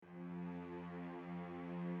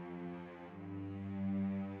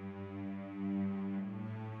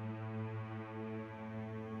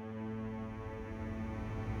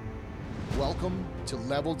Welcome to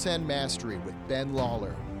Level 10 Mastery with Ben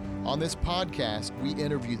Lawler. On this podcast, we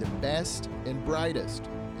interview the best and brightest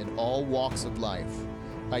in all walks of life.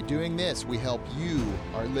 By doing this, we help you,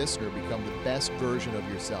 our listener, become the best version of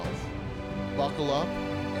yourself. Buckle up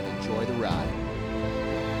and enjoy the ride.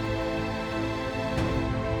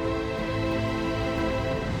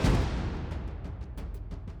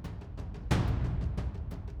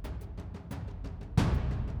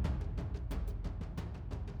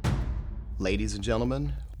 Ladies and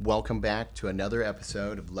gentlemen, welcome back to another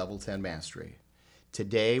episode of Level 10 Mastery.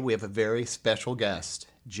 Today we have a very special guest,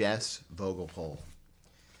 Jess Vogelpohl.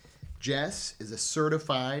 Jess is a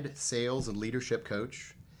certified sales and leadership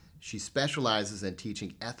coach. She specializes in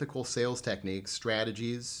teaching ethical sales techniques,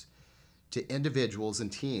 strategies to individuals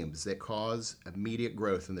and teams that cause immediate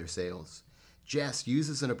growth in their sales. Jess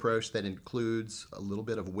uses an approach that includes a little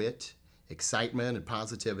bit of wit, excitement, and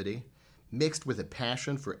positivity, mixed with a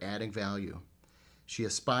passion for adding value. She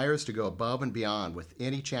aspires to go above and beyond with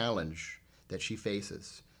any challenge that she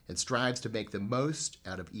faces and strives to make the most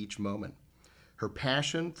out of each moment. Her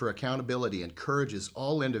passion for accountability encourages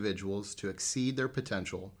all individuals to exceed their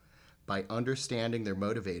potential by understanding their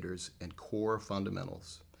motivators and core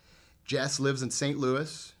fundamentals. Jess lives in St.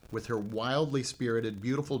 Louis with her wildly spirited,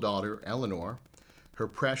 beautiful daughter, Eleanor, her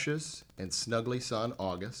precious and snuggly son,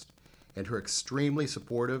 August, and her extremely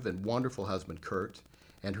supportive and wonderful husband, Kurt,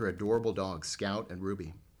 and her adorable dogs, Scout and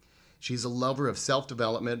Ruby. She's a lover of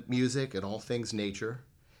self-development, music, and all things nature,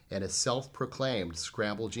 and a self-proclaimed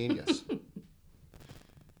Scrabble genius.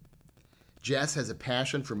 Jess has a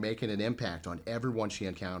passion for making an impact on everyone she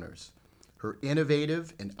encounters. Her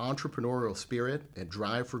innovative and entrepreneurial spirit and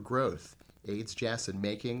drive for growth aids Jess in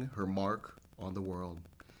making her mark on the world.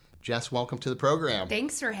 Jess, welcome to the program.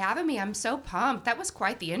 Thanks for having me. I'm so pumped. That was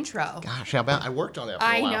quite the intro. Gosh, how about I worked on that for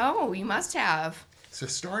a while. I know, you must have. So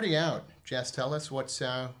starting out, Jess, tell us what's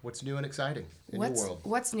new and exciting in your world.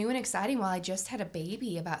 What's new and exciting? Well, I just had a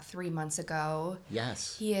baby about 3 months ago.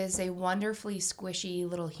 Yes. He is a wonderfully squishy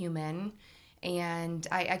little human. And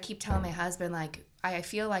I keep telling my husband, like, I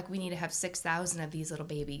feel like we need to have 6,000 of these little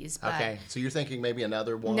babies. But okay, so you're thinking maybe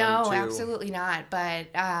another one? No, two? Absolutely not. But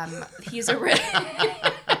he's a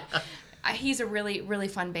really, really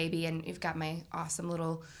fun baby, and you've got my awesome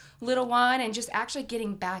little one, and just actually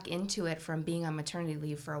getting back into it from being on maternity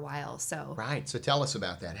leave for a while. So right. So tell us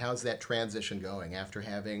about that. How's that transition going after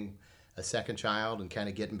having a second child and kind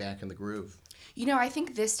of getting back in the groove? You know, I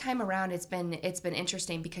think this time around it's been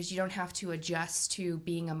interesting because you don't have to adjust to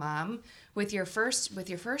being a mom. With your first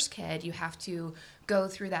kid, you have to go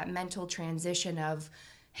through that mental transition of,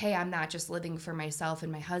 hey, I'm not just living for myself and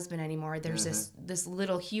my husband anymore. There's this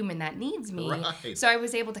little human that needs me. Right. So I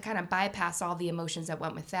was able to kind of bypass all the emotions that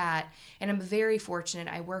went with that. And I'm very fortunate.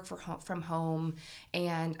 I work from home,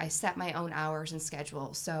 and I set my own hours and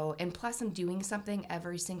schedule. So, and plus I'm doing something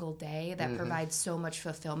every single day that provides so much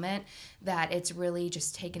fulfillment that it's really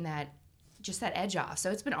just taken that edge off. So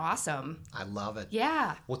it's been awesome. I love it.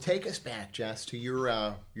 Yeah. Well, take us back, Jess, to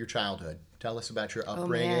your childhood. Tell us about your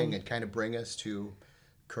upbringing and kind of bring us to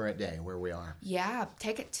current day where we are. Yeah,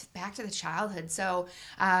 take it back to the childhood. So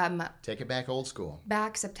take it back old school.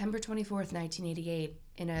 Back September 24th, 1988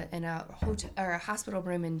 in a hotel or a hospital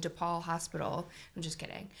room in DePaul Hospital. I'm just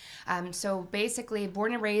kidding. So basically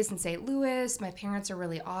born and raised in St. Louis. My parents are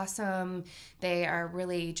really awesome. They are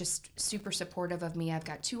really just super supportive of me. I've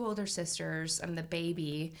got 2 older sisters. I'm the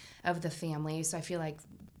baby of the family, so I feel like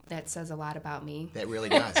that says a lot about me. That really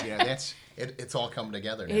does. Yeah, it's all coming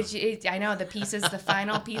together now. I know the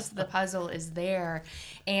final piece of the puzzle is there,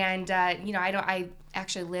 and I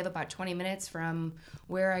actually live about 20 minutes from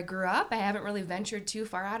where I grew up. I haven't really ventured too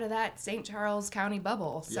far out of that St. Charles County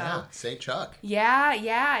bubble. So, yeah, St. Chuck. Yeah,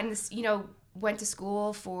 and this, went to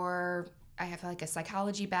school for. I have like a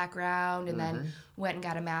psychology background, and then went and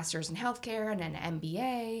got a master's in healthcare and an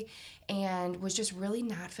MBA, and was just really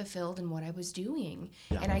not fulfilled in what I was doing.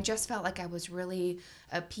 Yeah. And I just felt like I was really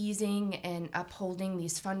appeasing and upholding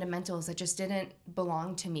these fundamentals that just didn't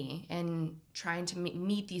belong to me, and trying to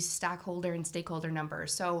meet these stockholder and stakeholder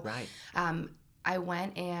numbers. So right. I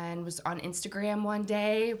went and was on Instagram one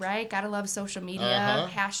day, right? Gotta love social media,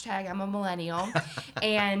 hashtag I'm a millennial.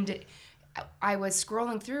 And I was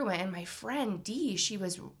scrolling through it, and my friend Dee, she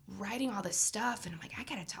was writing all this stuff, and I'm like, I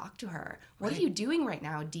gotta talk to her. What are you doing right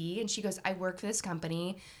now, Dee? And she goes, I work for this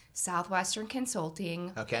company, Southwestern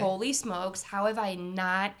Consulting. Okay. Holy smokes, how have I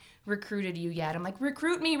not recruited you yet? I'm like,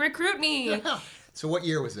 recruit me. Yeah. So what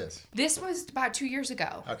year was this? This was about 2 years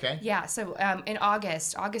ago. Okay. Yeah, so in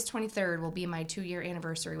August 23rd will be my 2-year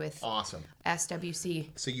anniversary with awesome SWC.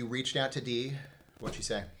 So you reached out to Dee. What'd she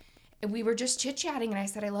say? we were just chit-chatting, and I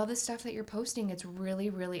said, I love the stuff that you're posting. It's really,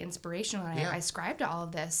 really inspirational. And I ascribe to all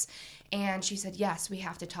of this. And she said, yes, we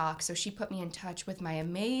have to talk. So she put me in touch with my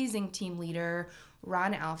amazing team leader,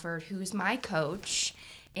 Ron Alford, who's my coach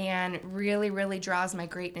and really, really draws my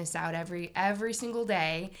greatness out every single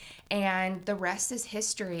day. And the rest is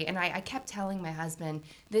history. And I kept telling my husband,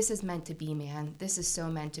 this is meant to be, man. This is so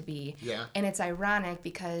meant to be. Yeah. And it's ironic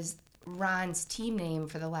because Ron's team name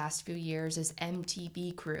for the last few years is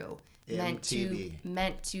MTB Crew. MTB.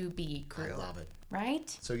 Meant to be crew. I love it. Right?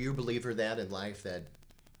 So you're a believer that in life that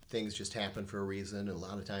things just happen for a reason, and a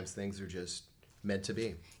lot of times things are just meant to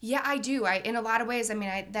be. Yeah, I do. In a lot of ways, I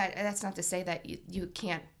mean, that's not to say that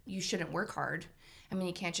you shouldn't work hard. I mean,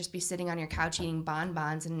 you can't just be sitting on your couch eating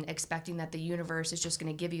bonbons and expecting that the universe is just going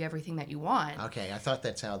to give you everything that you want. Okay, I thought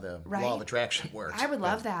that's how the Right? law of attraction works. I would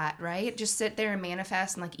love that, right? Just sit there and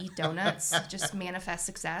manifest and like eat donuts. Just manifest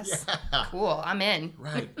success. Yeah. Cool, I'm in.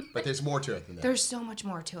 Right, but there's more to it than that. There's so much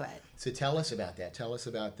more to it. So tell us about that. Tell us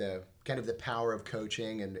about the kind of the power of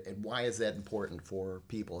coaching and why is that important for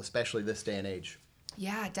people, especially this day and age?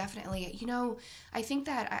 Yeah, definitely. You know, I think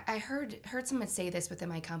that I heard someone say this within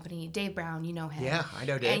my company. Dave Brown, you know him. Yeah, I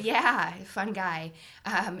know Dave. And yeah, fun guy.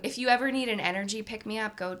 If you ever need an energy pick me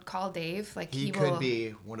up, go call Dave. Like He will. could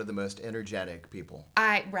be one of the most energetic people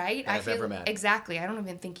Right. I've ever met. Exactly. I don't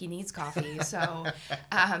even think he needs coffee. So,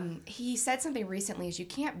 he said something recently: is you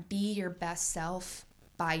can't be your best self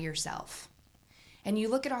by yourself. And you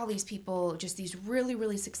look at all these people, just these really,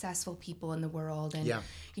 really successful people in the world. And, Yeah.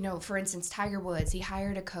 you know, for instance, Tiger Woods, he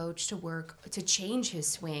hired a coach to change his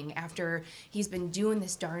swing after he's been doing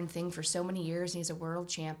this darn thing for so many years. And he's a world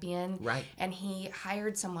champion. Right. And he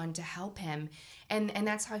hired someone to help him. And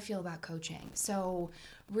that's how I feel about coaching. So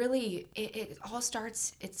really, it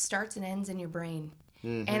starts and ends in your brain.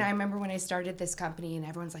 Mm-hmm. And I remember when I started this company and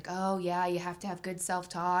everyone's like, oh, yeah, you have to have good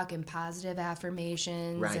self-talk and positive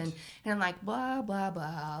affirmations. Right. And I'm like, blah, blah,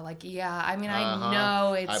 blah. Like, yeah, I mean, I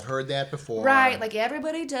know it's... I've heard that before. Right, like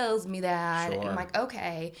everybody tells me that. Sure. And I'm like,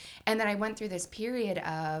 okay. And then I went through this period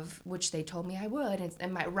of, which they told me I would.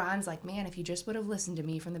 And Ron's like, man, if you just would have listened to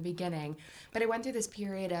me from the beginning. But I went through this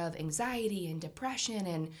period of anxiety and depression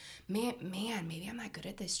and, man, maybe I'm not good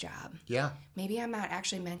at this job. Yeah. Maybe I'm not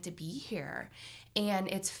actually meant to be here. And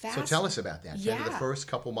it's fast. So tell us about that. Yeah. Kind of the first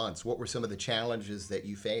couple months, what were some of the challenges that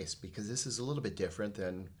you faced? Because this is a little bit different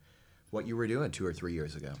than what you were doing 2 or 3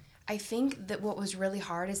 years ago. I think that what was really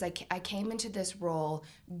hard is I came into this role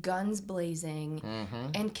guns blazing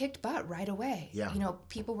and kicked butt right away. Yeah. You know,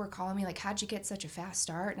 people were calling me like, how'd you get such a fast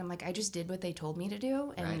start? And I'm like, I just did what they told me to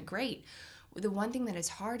do, and Right. great. The one thing that is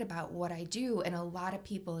hard about what I do, and a lot of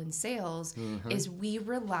people in sales, is we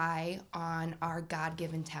rely on our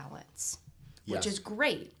God-given talents. Which Yes. is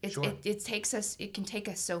great. Sure. It can take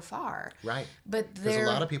us so far. Right. But Because a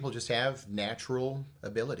lot of people just have natural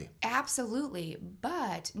ability. Absolutely.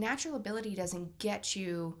 But natural ability doesn't get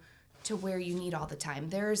you to where you need all the time.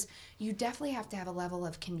 You definitely have to have a level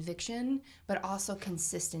of conviction, but also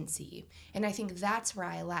consistency. And I think that's where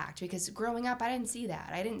I lacked, because growing up, I didn't see that.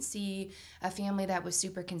 I didn't see a family that was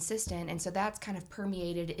super consistent. And so that's kind of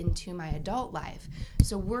permeated into my adult life.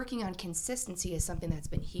 So working on consistency is something that's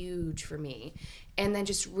been huge for me. And then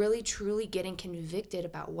just really, truly getting convicted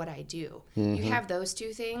about what I do. You have those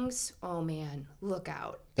two things, oh man, look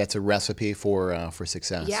out. That's a recipe for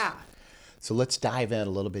success. Yeah. So let's dive in a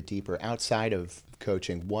little bit deeper. Outside of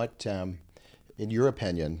coaching, what, in your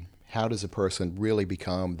opinion, how does a person really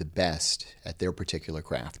become the best at their particular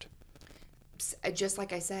craft? Just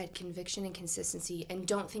like I said, conviction and consistency, and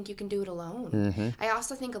don't think you can do it alone. I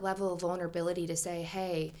also think a level of vulnerability to say,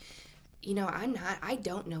 hey, you know, I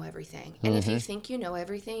don't know everything. And if you think you know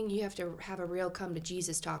everything, you have to have a real come to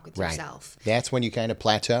Jesus talk with yourself. That's when you kind of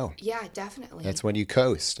plateau. Yeah, definitely. That's when you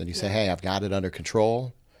coast and you say, hey, I've got it under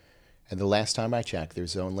control. And the last time I checked,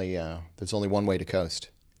 there's only one way to coast.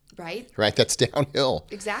 Right? Right? That's downhill.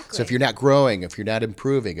 Exactly. So if you're not growing, if you're not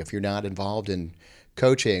improving, if you're not involved in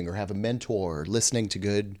coaching or have a mentor or listening to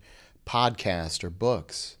good podcasts or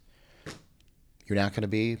books, you're not going to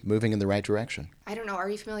be moving in the right direction. I don't know. Are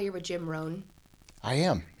you familiar with Jim Rohn? I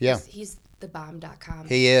am. Yeah. He's thebomb.com.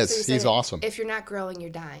 He is. So he said, He's awesome. If you're not growing, you're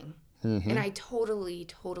dying. And I totally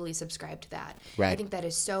subscribe to that. Right. I think that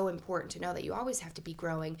is so important to know that you always have to be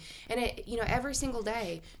growing. And every single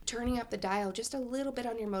day, turning up the dial just a little bit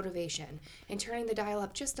on your motivation and turning the dial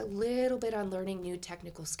up just a little bit on learning new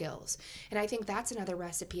technical skills. And I think that's another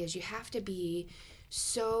recipe is you have to be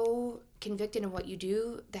so convicted in what you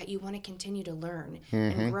do that you want to continue to learn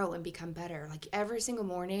and grow and become better. Like every single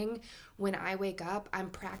morning when I wake up, I'm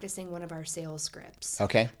practicing one of our sales scripts.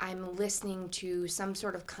 Okay. I'm listening to some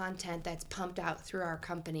sort of content that's pumped out through our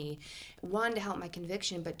company. One, to help my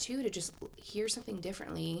conviction, but two, to just hear something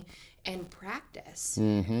differently and practice.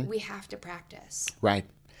 We have to practice. Right.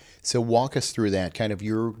 So walk us through that, kind of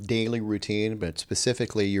your daily routine, but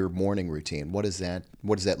specifically your morning routine. What does that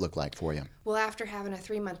look like for you? Well, after having a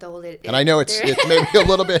 3-month-old, and I know it's maybe a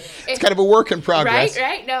little bit, it's kind of a work in progress.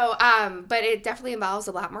 Right. No, but it definitely involves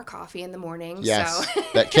a lot more coffee in the morning. Yes, so.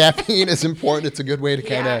 That caffeine is important. It's a good way to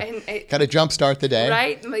kind of jumpstart the day.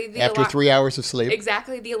 Right. After 3 hours of sleep.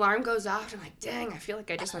 Exactly. The alarm goes off. I'm like, dang, I feel like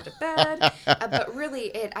I just went to bed. But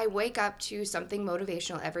really, I wake up to something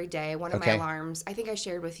motivational every day. One of my alarms, I think I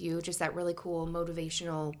shared with you, just that really cool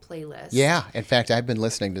motivational playlist. Yeah. In fact, I've been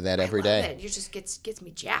listening to that every day. It just gets me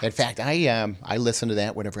jacked. In fact, I listen to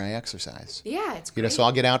that whenever I exercise. Yeah, it's great. So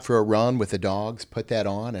I'll get out for a run with the dogs, put that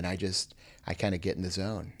on, and I kind of get in the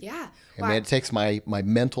zone. Yeah. I mean, it takes my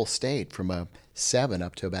mental state from a 7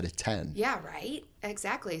 up to about a 10. Yeah, right?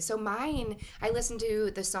 Exactly. So mine, I listen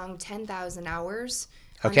to the song 10,000 Hours.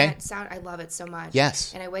 Okay. That sound, I love it so much.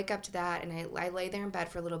 Yes. And I wake up to that, and I lay there in bed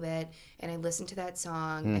for a little bit, and I listen to that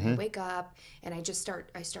song, and I wake up, and I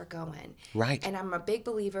start going. Right. And I'm a big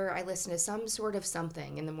believer. I listen to some sort of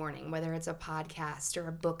something in the morning, whether it's a podcast or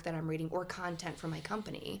a book that I'm reading or content from my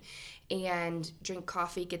company, and drink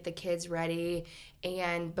coffee, get the kids ready.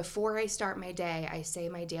 And before I start my day, I say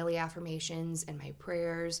my daily affirmations and my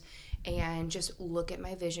prayers, and just look at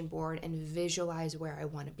my vision board and visualize where I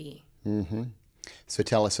want to be. Mm-hmm. So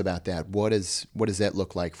tell us about that. What does that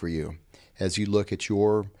look like for you as you look at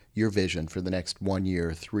your vision for the next 1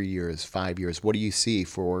 year, 3 years, 5 years? What do you see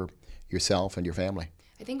for yourself and your family?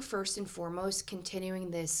 I think first and foremost, continuing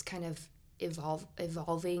this kind of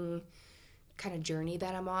evolving kind of journey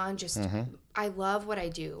that I'm on. Just I love what I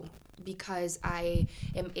do because I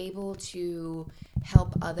am able to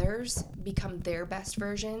help others become their best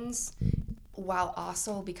versions while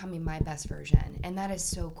also becoming my best version. And that is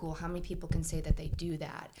so cool. How many people can say that they do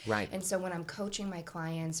that? Right. And so when I'm coaching my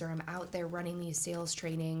clients or I'm out there running these sales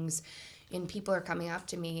trainings and people are coming up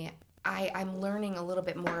to me, I'm learning a little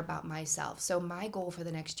bit more about myself. So my goal for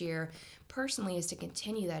the next year personally is to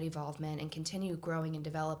continue that evolvement and continue growing and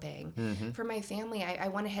developing. For my family, I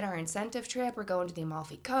want to hit our incentive trip. We're going to the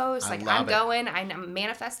Amalfi Coast. I'm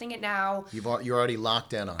manifesting it now. You're already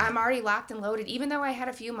locked in on it. I'm already locked and loaded. Even though I had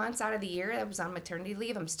a few months out of the year that was on maternity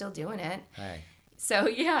leave, I'm still doing it. Hey. So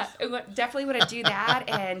yeah, definitely want to do that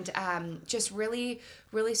and just really,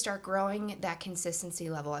 really start growing that consistency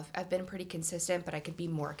level. I've been pretty consistent, but I could be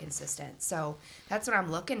more consistent. So that's what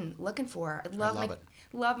I'm looking for. I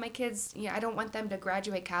love my kids. I don't want them to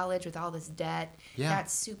graduate college with all this debt. Yeah.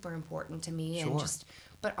 That's super important to me. Sure.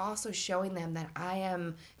 But also showing them that I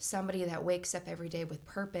am somebody that wakes up every day with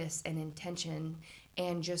purpose and intention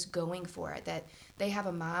and just going for it. That they have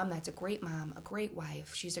a mom that's a great mom, a great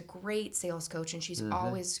wife. She's a great sales coach, and she's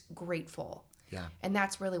always grateful. Yeah. And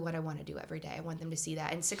that's really what I want to do every day. I want them to see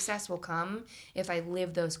that. And success will come if I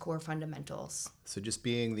live those core fundamentals. So just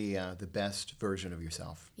being the best version of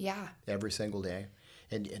yourself. Yeah. Every single day.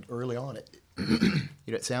 And early on,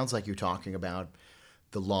 it sounds like you're talking about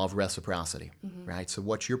the law of reciprocity, right? So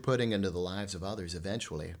what you're putting into the lives of others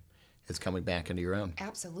eventually is coming back into your own.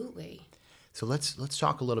 Absolutely. So let's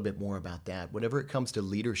talk a little bit more about that. Whenever it comes to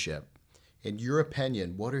leadership, in your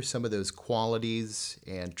opinion, what are some of those qualities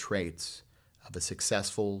and traits of a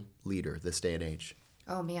successful leader this day and age?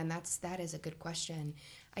 Oh man, that is a good question.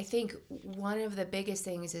 I think one of the biggest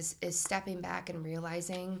things is stepping back and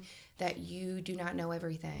realizing that you do not know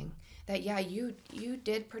everything. That you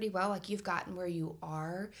did pretty well, like you've gotten where you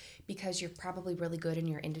are because you're probably really good in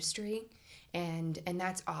your industry. And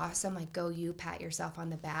that's awesome. Like, go you, pat yourself on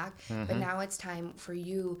the back. But now it's time for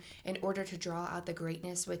you, in order to draw out the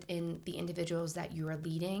greatness within the individuals that you are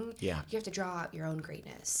leading, you have to draw out your own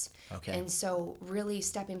greatness. Okay. And so really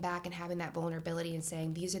stepping back and having that vulnerability and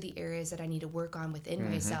saying, these are the areas that I need to work on within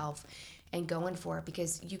myself and going for it.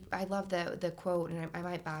 Because I love the quote, and I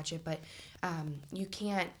might botch it, but you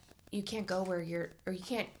can't go where you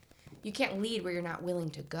can't lead where you're not willing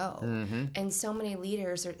to go. And so many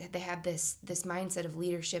leaders, they have this mindset of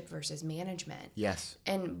leadership versus management. Yes.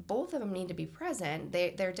 And both of them need to be present.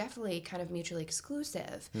 They're definitely kind of mutually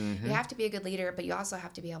exclusive. You have to be a good leader, but you also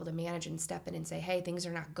have to be able to manage and step in and say, hey, things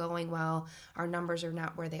are not going well. Our numbers are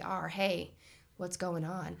not where they are. Hey, what's going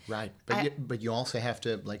on? Right. But you also have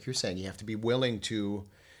to, like you're saying, you have to be willing to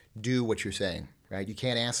do what you're saying, right? You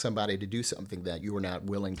can't ask somebody to do something that you are not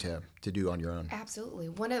willing to do on your own. Absolutely.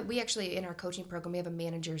 We actually, in our coaching program, we have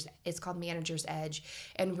it's called Manager's Edge.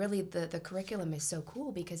 And really the curriculum is so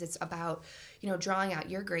cool because it's about, drawing out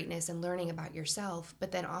your greatness and learning about yourself,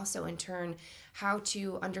 but then also in turn, how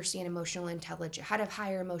to understand emotional intelligence, how to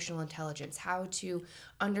hire emotional intelligence, how to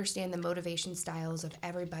understand the motivation styles of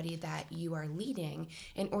everybody that you are leading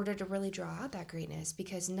in order to really draw out that greatness,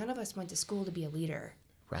 because none of us went to school to be a leader.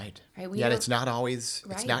 Right. Right. Yet it's not always,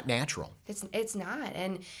 right. It's not natural. It's not.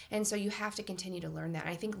 And so you have to continue to learn that.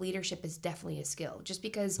 I think leadership is definitely a skill. Just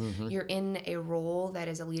because you're in a role that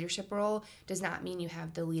is a leadership role does not mean you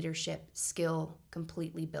have the leadership skill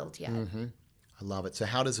completely built yet. I love it. So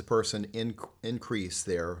how does a person increase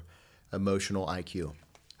their emotional IQ?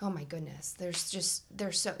 Oh my goodness.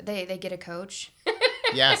 They get a coach.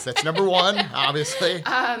 Yes, that's number one, obviously.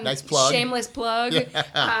 Nice plug. Shameless plug.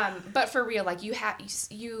 Yeah. But for real, like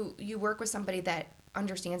you work with somebody that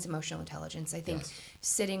understands emotional intelligence. I think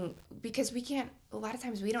because a lot of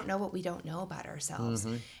times we don't know what we don't know about ourselves.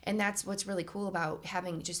 And that's what's really cool about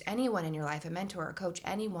having just anyone in your life, a mentor, a coach,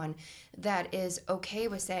 anyone that is okay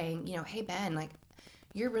with saying, hey, Ben, like,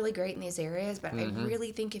 you're really great in these areas, but I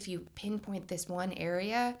really think if you pinpoint this one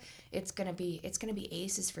area, it's gonna be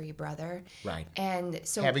aces for you, brother. Right. And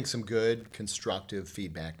so having some good, constructive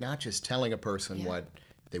feedback, not just telling a person what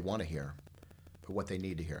they want to hear, but what they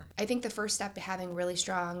need to hear. I think the first step to having really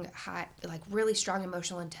strong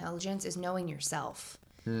emotional intelligence is knowing yourself.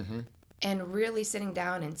 And really sitting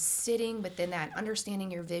down and sitting within that,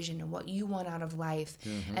 understanding your vision and what you want out of life,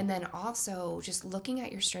 and then also just looking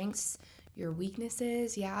at your strengths, your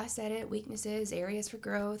weaknesses, I said it, weaknesses, areas for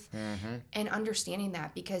growth, and understanding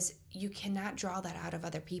that, because you cannot draw that out of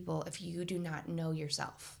other people if you do not know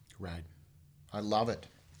yourself. Right. I love it.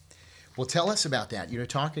 Well, tell us about that.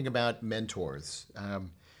 Talking about mentors,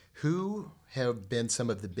 who have been some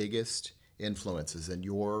of the biggest influences in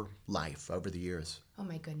your life over the years? Oh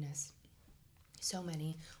my goodness. So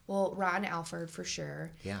many. Well, Ron Alford, for sure.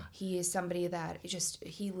 Yeah. He is somebody that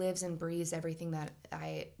he lives and breathes everything that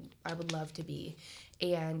I would love to be,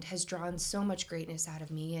 and has drawn so much greatness out of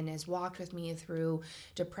me, and has walked with me through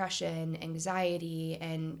depression, anxiety,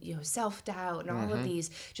 and self-doubt, and all of these,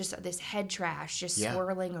 just this head trash just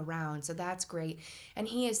swirling around. So that's great. And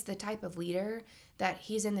he is the type of leader that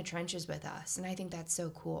he's in the trenches with us, and I think that's so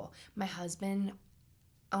cool. My husband,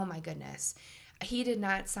 oh my goodness. He did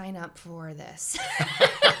not sign up for this.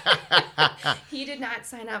 He did not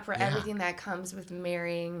sign up for everything that comes with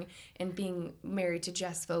marrying and being married to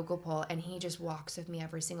Jess Vogelpohl, and he just walks with me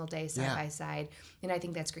every single day side by side. And I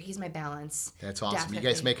think that's great. He's my balance. That's awesome. Definitely.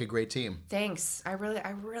 You guys make a great team. Thanks. I really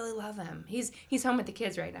love him. He's home with the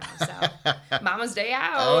kids right now, so Mama's Day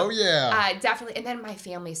out. Oh yeah. Definitely. And then my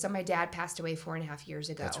family. So my dad passed away 4.5 years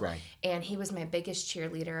ago. That's right. And he was my biggest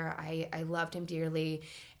cheerleader. I loved him dearly.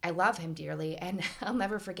 I love him dearly, and I'll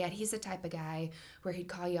never forget, he's the type of guy where he'd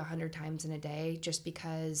call you 100 times in a day just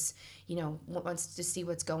because, wants to see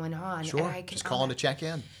what's going on. Sure, and just calling to check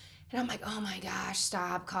in. And I'm like, oh my gosh,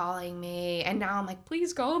 stop calling me. And now I'm like,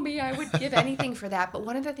 please call me. I would give anything for that. But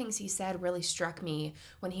one of the things he said really struck me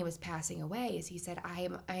when he was passing away is he said,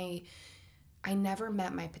 I never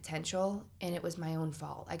met my potential, and it was my own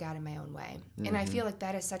fault. I got in my own way. And I feel like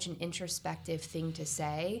that is such an introspective thing to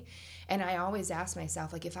say. And I always ask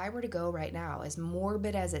myself, like, if I were to go right now, as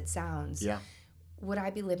morbid as it sounds, would I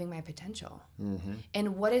be living my potential?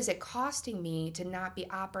 And what is it costing me to not be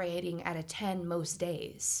operating at a 10 most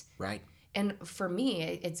days? Right. And for me,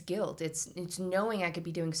 it's guilt. It's knowing I could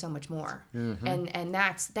be doing so much more. And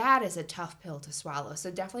that is a tough pill to swallow.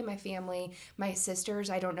 So definitely my family, my sisters,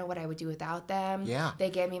 I don't know what I would do without them. Yeah. They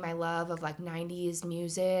gave me my love of like 90s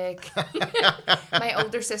music. My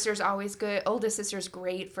older sister's always good. Oldest sister's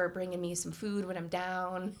great for bringing me some food when I'm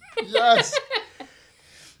down. Yes.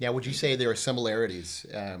 Now, would you say there are similarities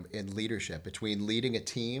in leadership between leading a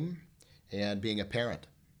team and being a parent?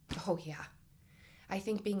 Oh, yeah. I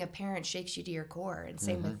think being a parent shakes you to your core, and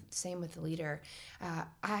same with the leader.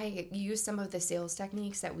 I use some of the sales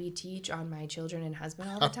techniques that we teach on my children and husband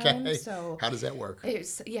all the time. So how does that work?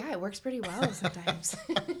 It works pretty well sometimes.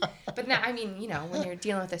 But now, I mean, when you're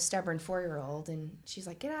dealing with a stubborn 4-year-old and she's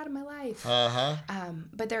like, "Get out of my life."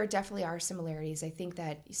 But there definitely are similarities. I think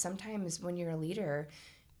that sometimes when you're a leader,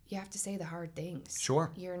 you have to say the hard things. Sure.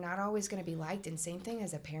 You're not always going to be liked, and same thing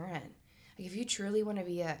as a parent. If you truly want to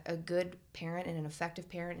be a good parent and an effective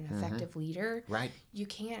parent and an effective leader, right, you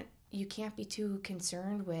can't be too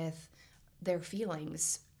concerned with their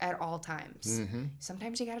feelings at all times.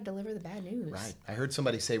 Sometimes you got to deliver the bad news. Right. I heard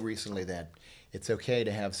somebody say recently that it's okay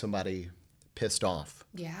to have somebody pissed off.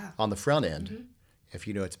 Yeah. On the front end, if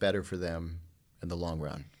you know it's better for them in the long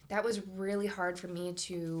run. That was really hard for me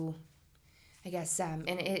to, I guess, and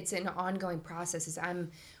it's an ongoing process.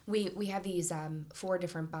 We have these 4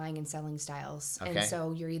 different buying and selling styles, Okay. and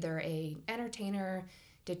so you're either a entertainer,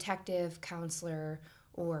 detective, counselor,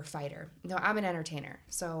 or fighter. No, I'm an entertainer,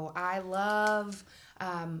 so I love,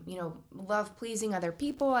 love pleasing other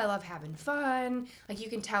people. I love having fun. Like, you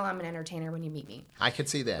can tell I'm an entertainer when you meet me. I could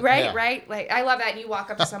see that. Right, Yeah. right. Like, I love that. And you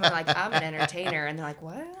walk up to someone like, I'm an entertainer, and they're like,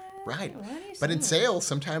 what? Right. What are you But in saying? sales,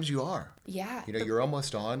 sometimes you are. Yeah. You know, you're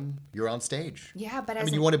on stage. Yeah, but I as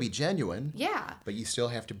mean, you want to be genuine, yeah. but you still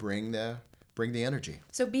have to bring the energy.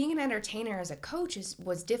 So being an entertainer as a coach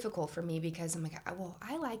was difficult for me because I'm like, well,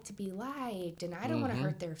 I like to be liked and I don't want to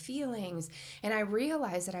hurt their feelings. And I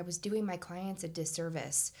realized that I was doing my clients a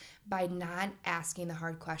disservice by not asking the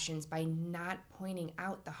hard questions, by not pointing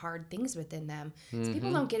out the hard things within them. So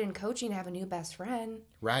people don't get in coaching to have a new best friend.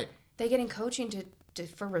 Right. They get in coaching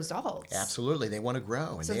for results. Absolutely. They want to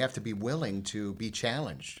grow, and they have to be willing to be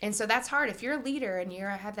challenged. And so that's hard. If you're a leader and you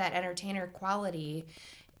have that entertainer quality,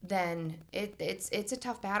 then it's a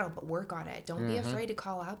tough battle, but work on it. Don't be afraid to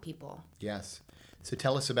call out people. Yes. So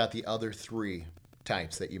tell us about the other 3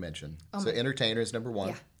 types that you mentioned. So entertainers, number 1.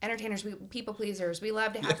 Yeah, entertainers, people pleasers. We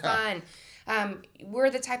love to have fun. We're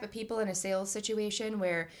the type of people in a sales situation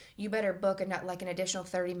where you better book an additional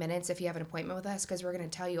 30 minutes if you have an appointment with us, because we're going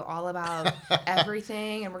to tell you all about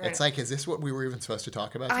everything, and we're going. It's like, is this what we were even supposed to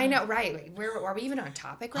talk about today? I know, right? Are we even on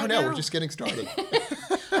topic right now? Oh no, we're just getting started.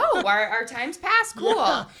 Oh, our time's passed. Cool.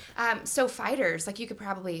 Yeah. So fighters, like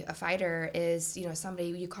a fighter is, somebody,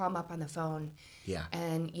 you call them up on the phone. Yeah.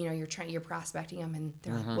 And, you're prospecting them, and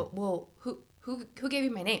they're like, well, who gave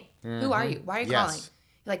you my name? Who are you? Why are you Yes. calling?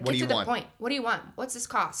 Like, What get do to you the want? point. What do you want? What's this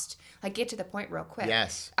cost? Like, get to the point real quick.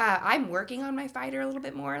 Yes. I'm working on my fighter a little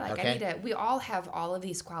bit more. Like, Okay. we all have all of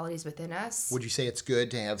these qualities within us. Would you say it's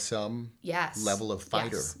good to have some Yes. level of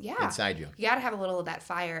fighter Yes. Yeah. inside you? You got to have a little of that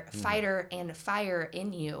fighter and fire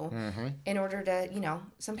in you in order to,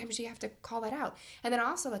 sometimes you have to call that out. And then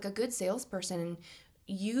also, like, a good salesperson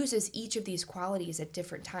uses each of these qualities at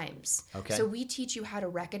different times. Okay. So we teach you how to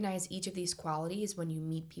recognize each of these qualities when you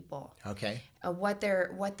meet people. Okay. What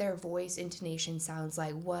their voice intonation sounds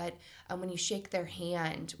like, what when you shake their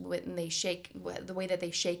hand, when they shake, the way that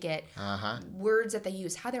they shake it, words that they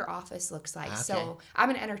use, how their office looks like. Okay. So I'm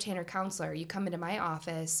an entertainer counselor. You come into my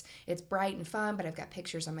office, it's bright and fun, but I've got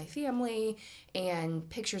pictures of my family and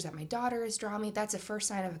pictures that my daughter has drawn me. That's a first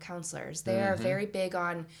sign of a counselor. They are very big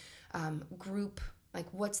on group. Like,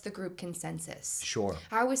 what's the group consensus? Sure.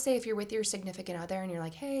 I always say, if you're with your significant other and you're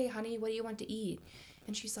like, hey, honey, what do you want to eat?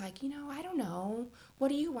 And she's like, I don't know. What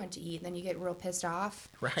do you want to eat? And then you get real pissed off.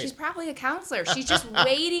 Right. She's probably a counselor. She's just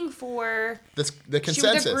waiting for The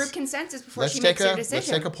consensus. the group consensus before Let's she take makes her a decision. let's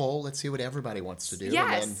take a poll. Let's see what everybody wants to do.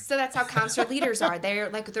 Yes. And then, So that's how counselor leaders are. They're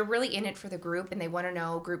really in it for the group, and they want to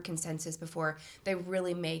know group consensus before they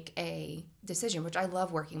really make a decision, which I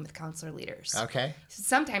love working with counselor leaders. okay.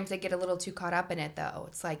 Sometimes they get a little too caught up in it, though.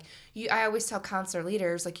 It's like, I always tell counselor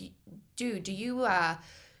leaders, like, dude, do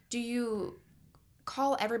you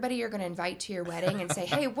call everybody you're going to invite to your wedding and say,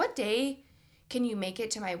 hey, what day can you make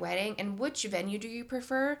it to my wedding, and which venue do you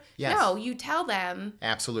prefer? Yes. No, you tell them,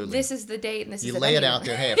 Absolutely. this is the date and this You is the lay venue. it out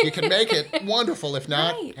there. Hey, if you can make it, wonderful. If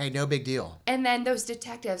not, Right. hey, no big deal. And then those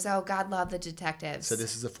detectives, oh, God love the detectives. So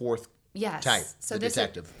this is the 4th Yes. type, So the this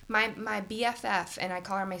detective. Is my BFF, and I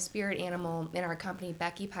call her my spirit animal in our company,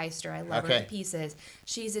 Becky Peister. I love her Okay. to pieces.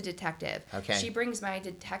 She's a detective. Okay. She brings my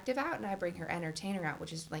detective out, and I bring her entertainer out,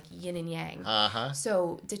 which is like yin and yang. Uh-huh.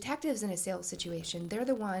 So detectives in a sales situation, they're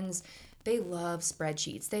the ones, they love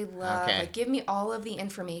spreadsheets. They love, Okay. like, give me all of the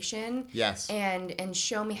information. Yes. And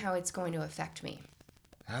show me how it's going to affect me.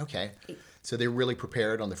 Okay. So they're really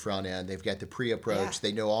prepared on the front end. They've got the pre-approach. Yeah.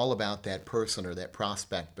 They know all about that person or that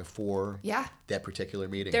prospect before Yeah. that particular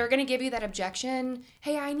meeting. They're going to give you that objection.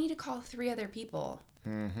 Hey, I need to call 3 other people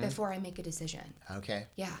before I make a decision. Okay.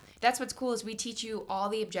 Yeah, that's what's cool is we teach you all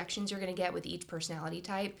the objections you're going to get with each personality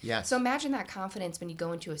type. Yes. So imagine that confidence when you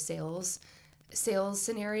go into a sales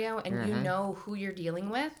scenario and you know who you're dealing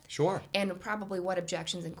with Sure. and probably what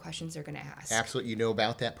objections and questions they're going to ask. Absolutely. You know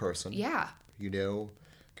about that person. Yeah. You know,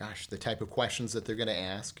 gosh, the type of questions that they're going to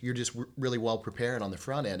ask. You're just really well prepared on the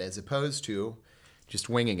front end as opposed to just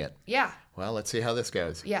winging it. Yeah. Well, let's see how this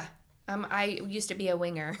goes. Yeah. I used to be a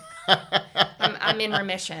winger. I'm in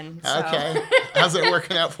remission. So. Okay. How's it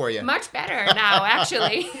working out for you? Much better now,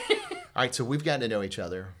 actually. All right, so we've gotten to know each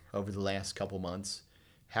other over the last couple months.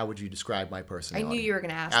 How would you describe my I personality? knew you were going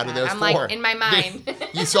to ask Out that. of those I'm 4. like, in my mind.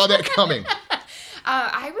 You saw that coming.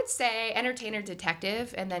 I would say entertainer,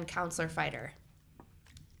 detective, and then counselor, fighter.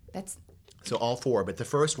 That's So all four, but the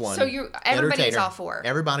first one. So everybody's entertainer. all four.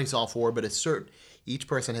 Everybody's all four, but each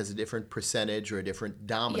person has a different percentage or a different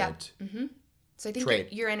dominant So I think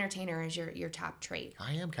trait. your entertainer is your top trait.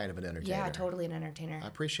 I am kind of an entertainer. Yeah, totally an entertainer. I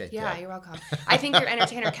appreciate that. Yeah, you're welcome. I think your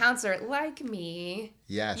entertainer counselor, like me.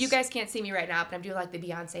 Yes. You guys can't see me right now, but I'm doing like the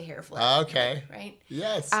Beyonce hair flip. Okay. Right?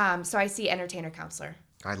 Yes. So I see entertainer counselor.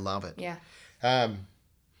 I love it. Yeah.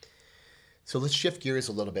 So let's shift gears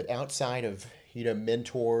a little bit. Outside of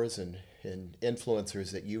mentors and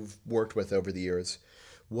influencers that you've worked with over the years,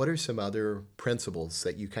 what are some other principles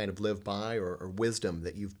that you kind of live by or wisdom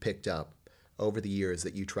that you've picked up over the years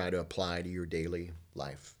that you try to apply to your daily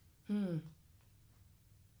life?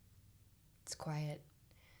 It's quiet.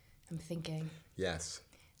 I'm thinking. Yes.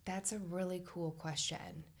 That's a really cool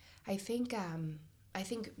question. I think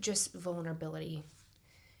just vulnerability.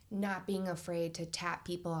 Not being afraid to tap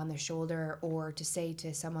people on the shoulder or to say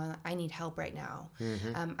to someone, I need help right now.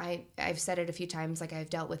 I've said it a few times, like I've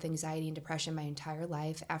dealt with anxiety and depression my entire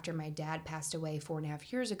life. After my dad passed away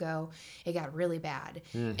 4.5 years ago, it got really bad.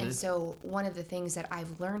 And so one of the things that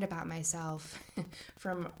I've learned about myself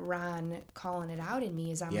from Ron calling it out in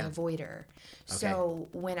me is I'm an avoider. So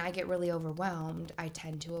when I get really overwhelmed, I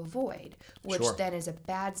tend to avoid, which then is a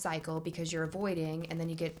bad cycle because you're avoiding and then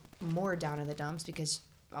you get more down in the dumps because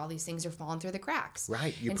all these things are falling through the cracks.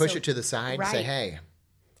 Right. You push it to the side and say, hey,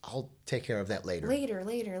 I'll take care of that later. Later.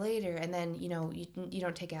 And then, you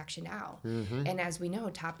don't take action now. And as we know,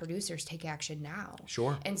 top producers take action now.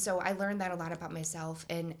 Sure. And so I learned that a lot about myself,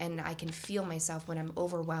 and I can feel myself when I'm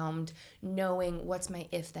overwhelmed, knowing what's my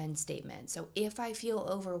if-then statement. So if I feel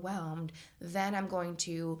overwhelmed, then I'm going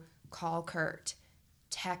to call Kurt,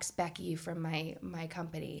 text Becky from my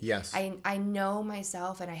company. Yes. I know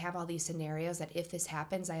myself, and I have all these scenarios that if this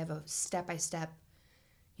happens, I have a step-by-step,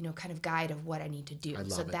 kind of guide of what I need to do.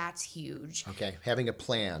 So that's huge. Okay. Having a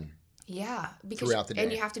plan. Yeah. Because throughout the day.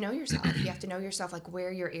 And you have to know yourself. You have to know yourself, like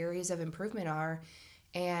where your areas of improvement are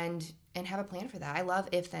and have a plan for that. I love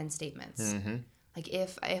if-then statements. Like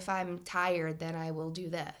if I'm tired, then I will do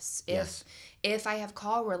this. If I have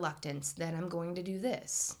call reluctance, then I'm going to do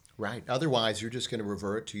this. Right. Otherwise, you're just going to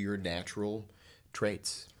revert to your natural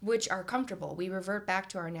traits. Which are comfortable. We revert back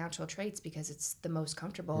to our natural traits because it's the most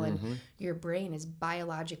comfortable, and your brain is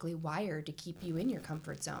biologically wired to keep you in your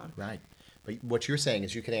comfort zone. Right. But what you're saying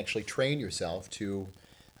is you can actually train yourself to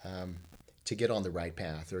get on the right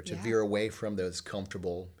path or to veer away from those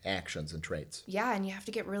comfortable actions and traits. Yeah, and you have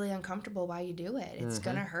to get really uncomfortable while you do it. It's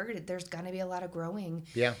going to hurt. There's going to be a lot of growing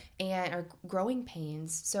or growing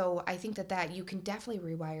pains. So I think that you can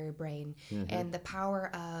definitely rewire your brain. And the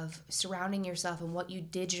power of surrounding yourself and what you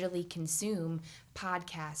digitally consume,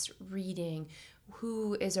 podcasts, reading,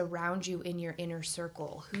 who is around you in your inner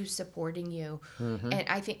circle, who's supporting you. And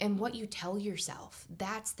I think, and what you tell yourself,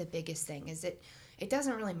 that's the biggest thing, is it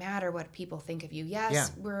doesn't really matter what people think of you.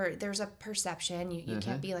 Yes, there's a perception. You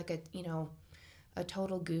can't be like a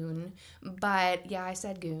total goon. But yeah, I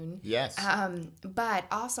said goon. Yes. But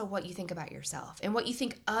also what you think about yourself and what you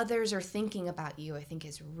think others are thinking about you, I think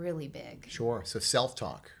is really big. Sure. So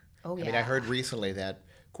self-talk. Oh, yeah. I mean, I heard recently that,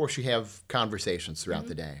 of course, you have conversations throughout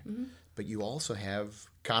the day, but you also have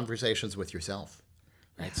conversations with yourself.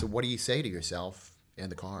 Right. Yeah. So what do you say to yourself in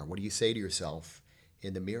the car? What do you say to yourself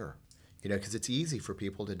in the mirror? Because it's easy for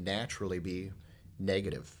people to naturally be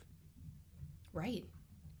negative. Right.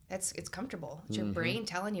 It's comfortable. It's your brain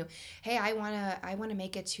telling you, hey, I wanna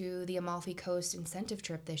make it to the Amalfi Coast incentive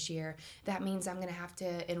trip this year. That means I'm gonna have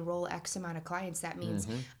to enroll X amount of clients. That means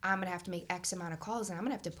I'm gonna have to make X amount of calls, and I'm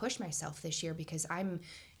gonna have to push myself this year because I'm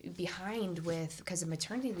behind because of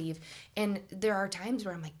maternity leave. And there are times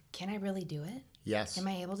where I'm like, can I really do it? Yes. Am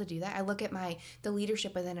I able to do that? I look at the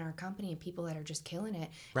leadership within our company and people that are just killing it.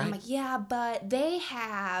 Right. And I'm like, yeah, but they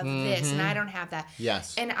have this and I don't have that.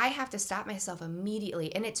 Yes. And I have to stop myself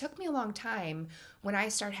immediately. And it took me a long time when I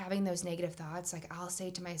start having those negative thoughts. Like I'll say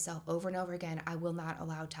to myself over and over again, I will not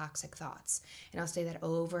allow toxic thoughts. And I'll say that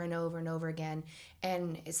over and over and over again.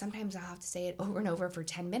 And sometimes I'll have to say it over and over for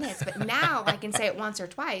 10 minutes. But now I can say it once or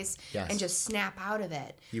twice and just snap out of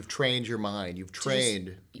it. You've trained your mind. You've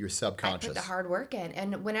trained your subconscious. I put the hard work in.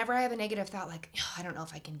 And whenever I have a negative thought, like, oh, I don't know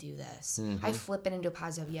if I can do this, I flip it into a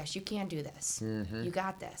positive. Yes, you can do this. You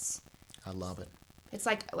got this. I love it. It's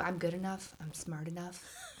like, I'm good enough. I'm smart enough.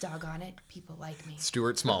 Doggone it. People like me.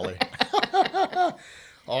 Stuart Smalley.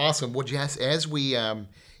 Awesome. Well, Jess, as we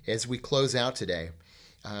close out today,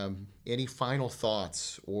 any final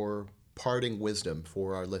thoughts or parting wisdom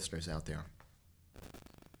for our listeners out there?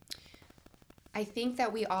 I think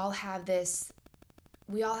that we all have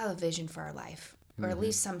a vision for our life. or at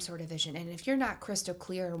least some sort of vision. And if you're not crystal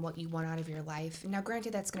clear on what you want out of your life, now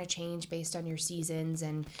granted that's going to change based on your seasons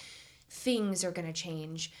and things are going to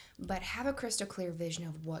change, but have a crystal clear vision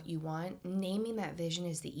of what you want. Naming that vision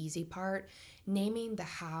is the easy part. Naming the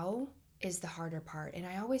how is the harder part. And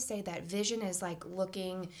I always say that vision is like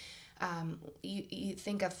looking, you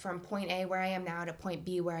think of from point A where I am now to point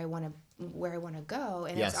B where I want to go,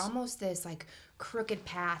 and Yes. it's almost this like crooked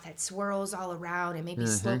path that swirls all around and maybe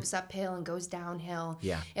slopes uphill and goes downhill.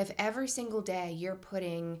 Yeah. If every single day you're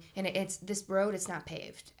putting, and it's this road, it's not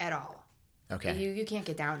paved at all. Okay. You can't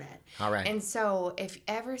get down it. All right. And so if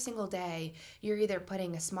every single day you're either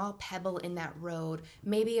putting a small pebble in that road,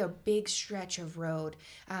 maybe a big stretch of road,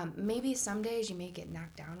 maybe some days you may get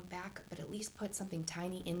knocked down and back, but at least put something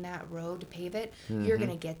tiny in that road to pave it, you're going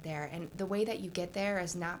to get there. And the way that you get there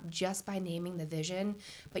is not just by naming the vision,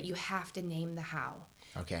 but you have to name the how.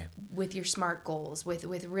 Okay. With your SMART goals, with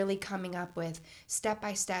really coming up with step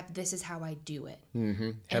by step, this is how I do it.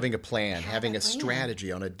 Having a plan, having a a plan.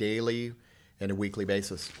 strategy on a daily and a weekly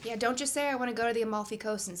basis. Yeah, don't just say I want to go to the Amalfi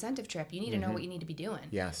Coast incentive trip. You need to know what you need to be doing.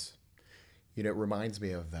 Yes. It reminds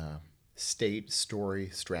me of state, story,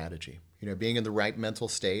 strategy. Being in the right mental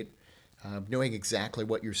state, knowing exactly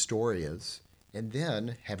what your story is, and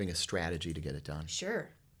then having a strategy to get it done. Sure.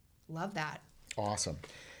 Love that. Awesome.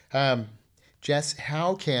 Jess,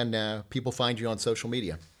 how can people find you on social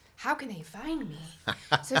media? How can they find me?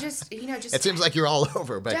 So just, It seems like you're all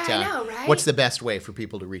over, but I know, right? what's the best way for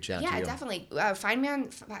people to reach out to yeah, you? definitely. Find me on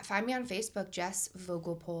Facebook. Jess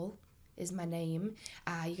Vogelpohl is my name.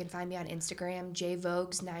 You can find me on Instagram,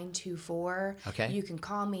 jvogues924. Okay. You can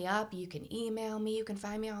call me up. You can email me. You can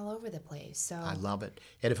find me all over the place. So I love it.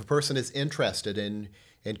 And if a person is interested in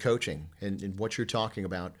coaching and in what you're talking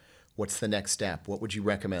about, what's the next step? What would you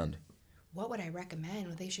recommend? what would I recommend?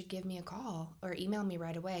 Well, they should give me a call or email me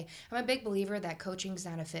right away. I'm a big believer that coaching's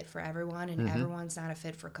not a fit for everyone, and everyone's not a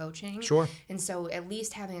fit for coaching. Sure. And so at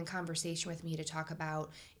least having a conversation with me to talk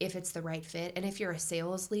about if it's the right fit. And if you're a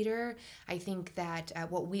sales leader, I think that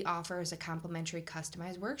what we offer is a complimentary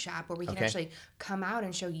customized workshop where we can actually come out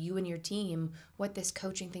and show you and your team what this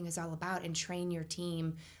coaching thing is all about and train your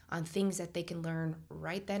team on things that they can learn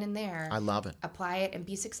right then and there. I love it. Apply it and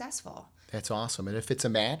be successful. That's awesome. And if it's a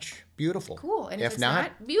match, beautiful. Cool. And if it's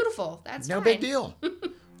not, beautiful. That's no fine. big deal.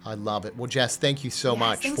 I love it. Well, Jess, thank you so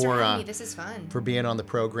much thanks for having me. This is fun. for being on the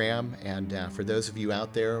program. And for those of you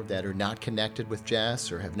out there that are not connected with Jess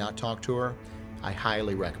or have not talked to her, I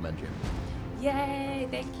highly recommend you. Yay.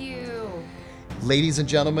 Thank you. Ladies and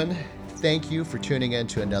gentlemen, thank you for tuning in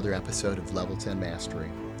to another episode of Level 10 Mastery.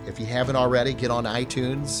 If you haven't already, get on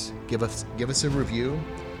iTunes, give us a review.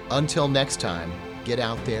 Until next time, get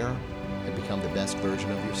out there and become the best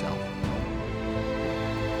version of yourself.